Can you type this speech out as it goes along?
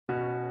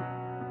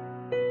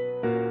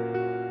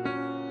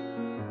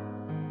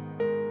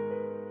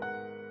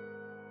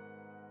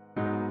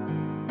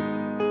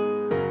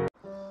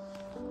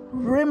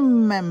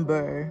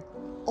remember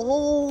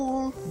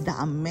all the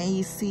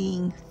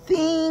amazing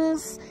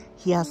things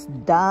He has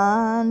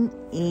done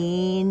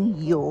in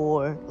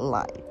your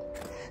life.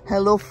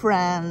 Hello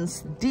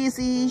friends, this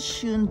is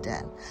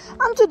Shundel,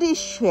 and today's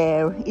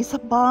share is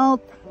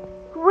about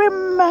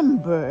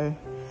remember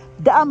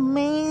the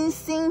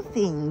amazing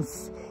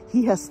things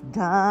He has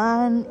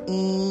done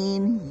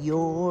in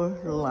your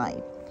life.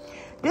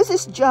 This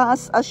is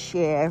just a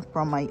share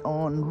from my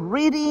own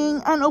reading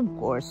and of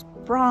course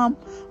from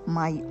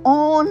my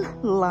own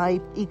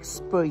life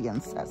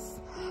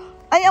experiences.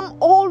 I am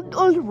old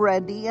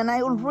already and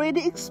I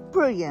already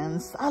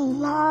experienced a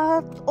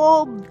lot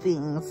of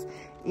things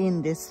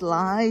in this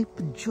life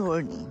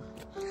journey.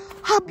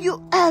 Have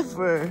you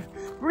ever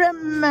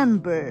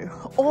remembered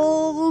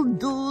all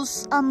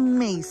those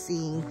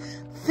amazing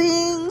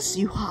things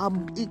you have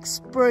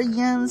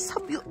experienced?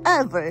 Have you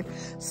ever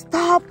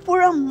stopped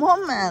for a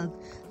moment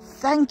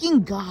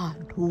thanking God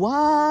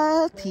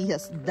what He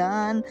has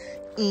done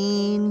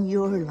in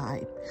your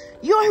life?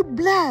 You are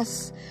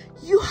blessed.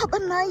 You have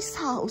a nice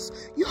house.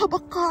 You have a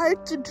car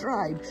to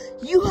drive.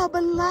 You have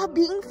a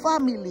loving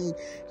family.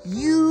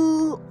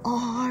 You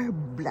are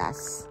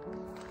blessed.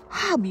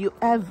 Have you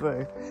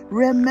ever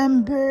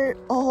remembered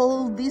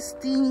all these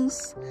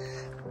things?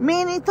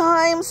 Many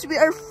times we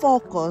are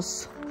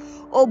focused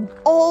of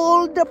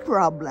all the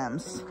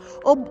problems,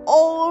 of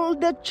all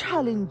the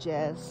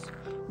challenges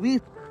we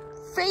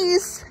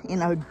face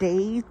in our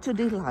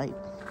day-to-day life.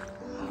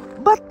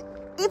 But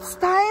it's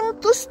time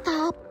to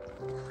stop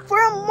for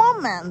a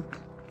moment,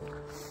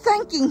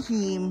 thanking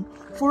Him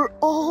for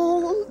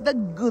all the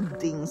good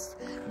things,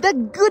 the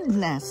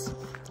goodness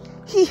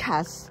He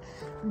has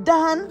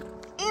done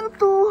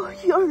into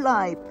your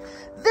life.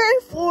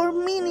 Therefore,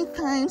 many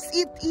times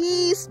it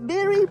is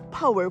very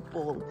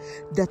powerful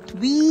that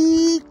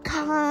we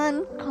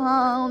can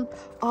count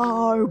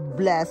our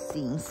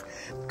blessings.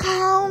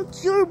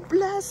 Count your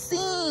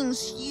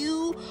blessings.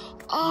 You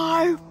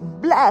are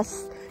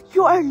blessed.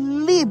 You are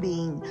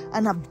living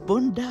an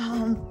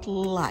abundant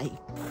life.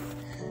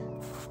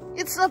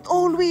 It's not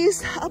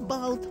always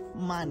about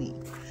money.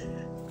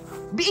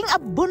 Being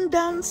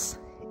abundance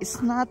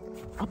is not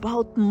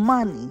about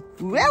money.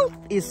 Wealth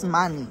is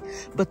money,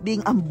 but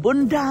being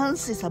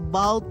abundance is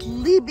about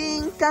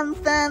living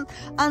content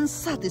and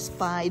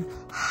satisfied,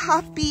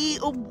 happy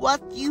of what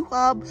you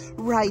have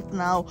right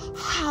now,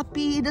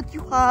 happy that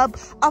you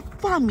have a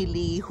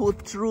family who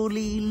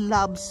truly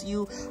loves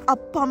you, a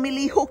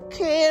family who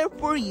care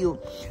for you.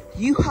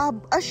 You have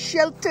a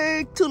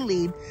shelter to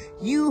live.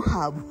 You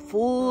have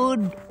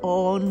food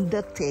on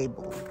the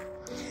table.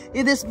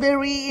 It is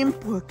very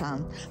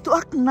important to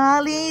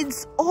acknowledge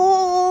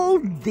all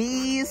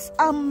these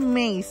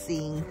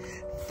amazing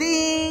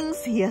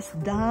things He has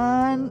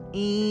done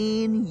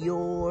in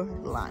your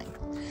life.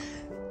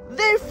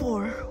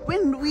 Therefore,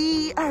 when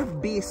we are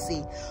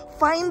busy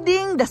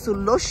finding the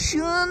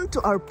solution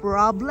to our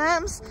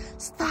problems,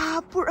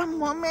 stop for a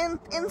moment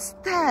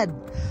instead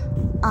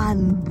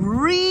and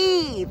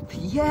breathe.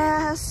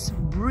 Yes,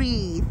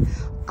 breathe.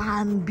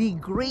 And be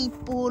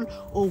grateful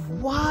of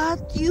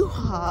what you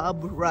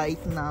have right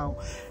now.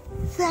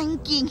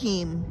 Thanking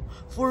Him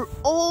for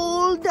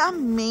all the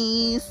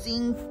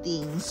amazing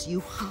things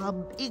you have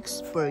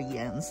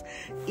experienced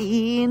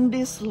in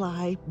this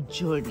life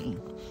journey.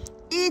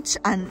 Each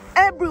and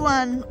every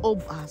one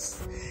of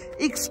us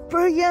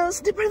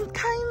experience different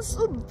kinds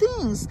of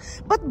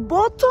things. But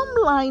bottom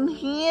line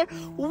here,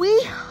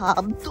 we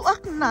have to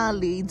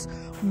acknowledge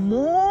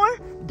more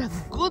the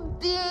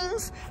good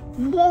things,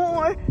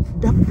 more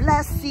the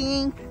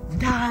blessing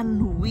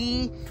than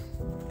we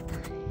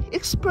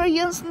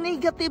experience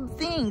negative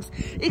things,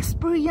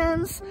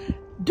 experience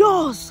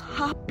those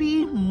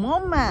happy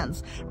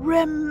moments.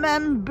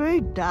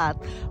 Remember that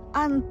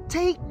and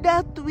take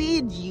that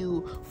with you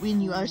when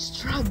you are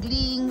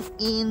struggling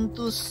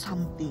into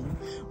something.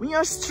 When you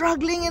are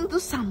struggling into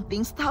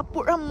something, stop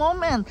for a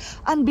moment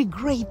and be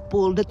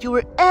grateful that you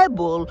were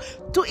able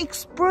to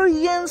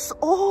experience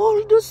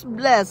all those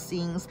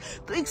blessings,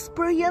 to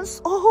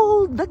experience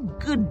all the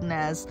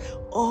goodness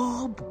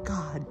of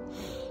God.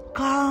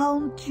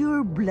 Count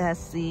your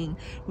blessing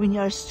when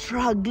you're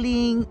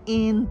struggling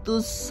into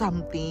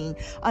something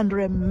and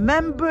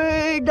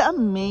remember the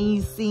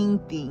amazing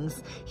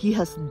things He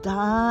has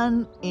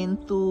done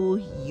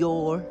into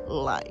your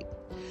life.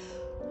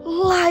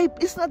 Life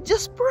is not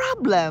just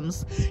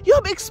problems. You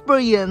have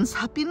experienced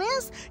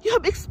happiness. You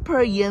have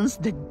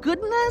experienced the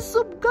goodness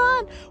of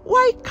God.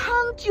 Why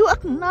can't you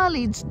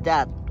acknowledge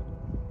that?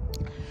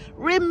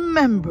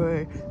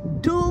 Remember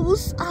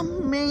those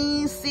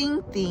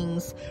amazing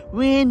things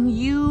when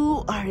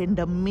you are in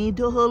the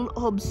middle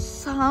of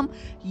some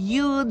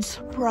huge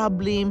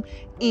problem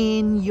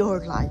in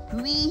your life.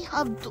 We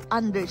have to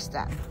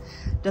understand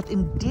that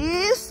in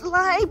this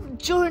life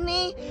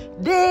journey,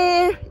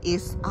 there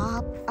is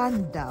up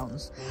and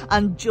downs.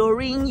 And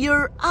during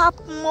your up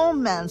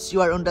moments,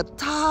 you are on the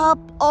top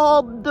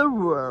of the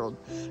world.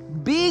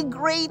 Be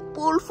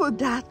grateful for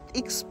that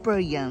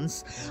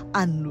experience.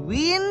 And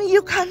when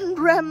you can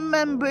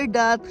remember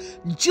that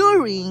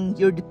during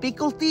your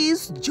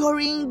difficulties,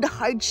 during the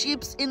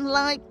hardships in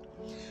life,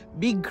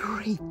 be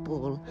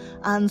grateful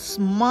and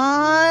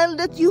smile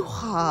that you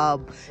have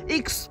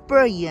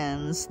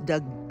experienced the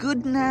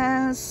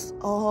goodness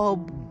of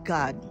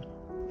God.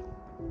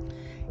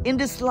 In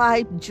this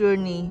life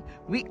journey,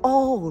 we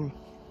all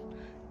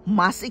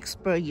must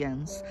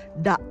experience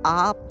the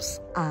ups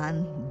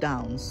and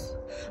downs.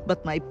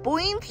 But my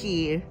point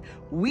here,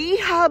 we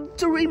have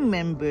to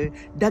remember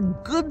the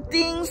good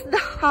things, the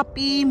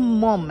happy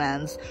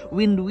moments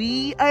when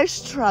we are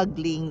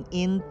struggling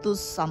into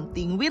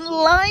something, when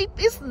life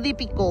is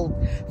difficult.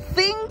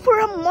 Think for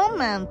a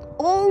moment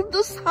all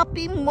those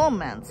happy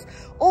moments,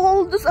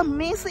 all those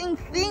amazing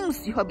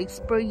things you have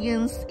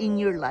experienced in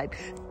your life.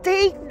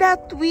 Take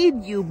that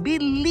with you.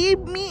 Believe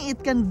me,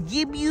 it can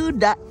give you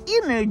the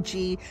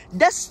energy,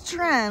 the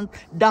strength,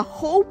 the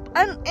hope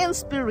and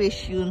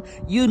inspiration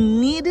you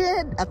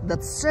needed at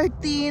that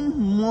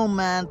certain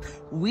moment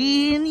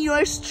when you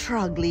are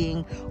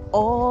struggling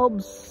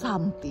of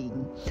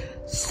something.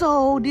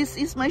 So this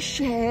is my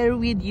share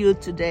with you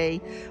today.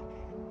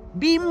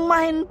 Be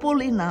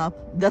mindful enough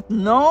that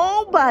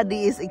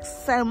nobody is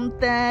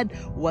exempted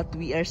what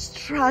we are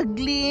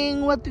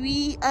struggling, what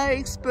we are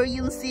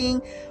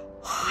experiencing,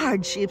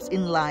 hardships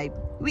in life.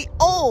 We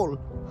all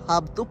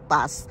have to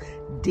pass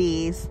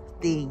this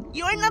thing.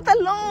 You are not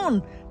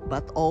alone,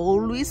 but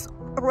always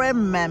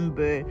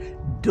remember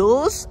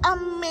those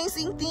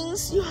amazing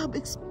things you have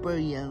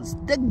experienced,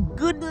 the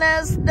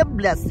goodness, the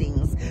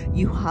blessings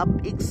you have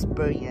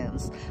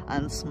experienced,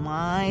 and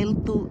smile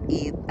to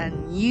it,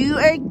 and you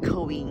are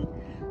going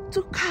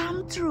to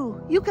come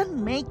through. You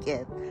can make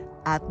it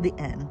at the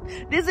end.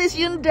 This is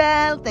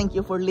Yundel. Thank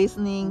you for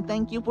listening.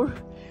 Thank you for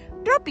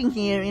dropping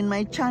here in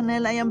my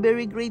channel. I am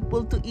very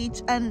grateful to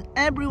each and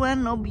every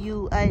one of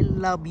you. I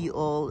love you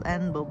all,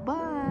 and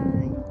bye-bye.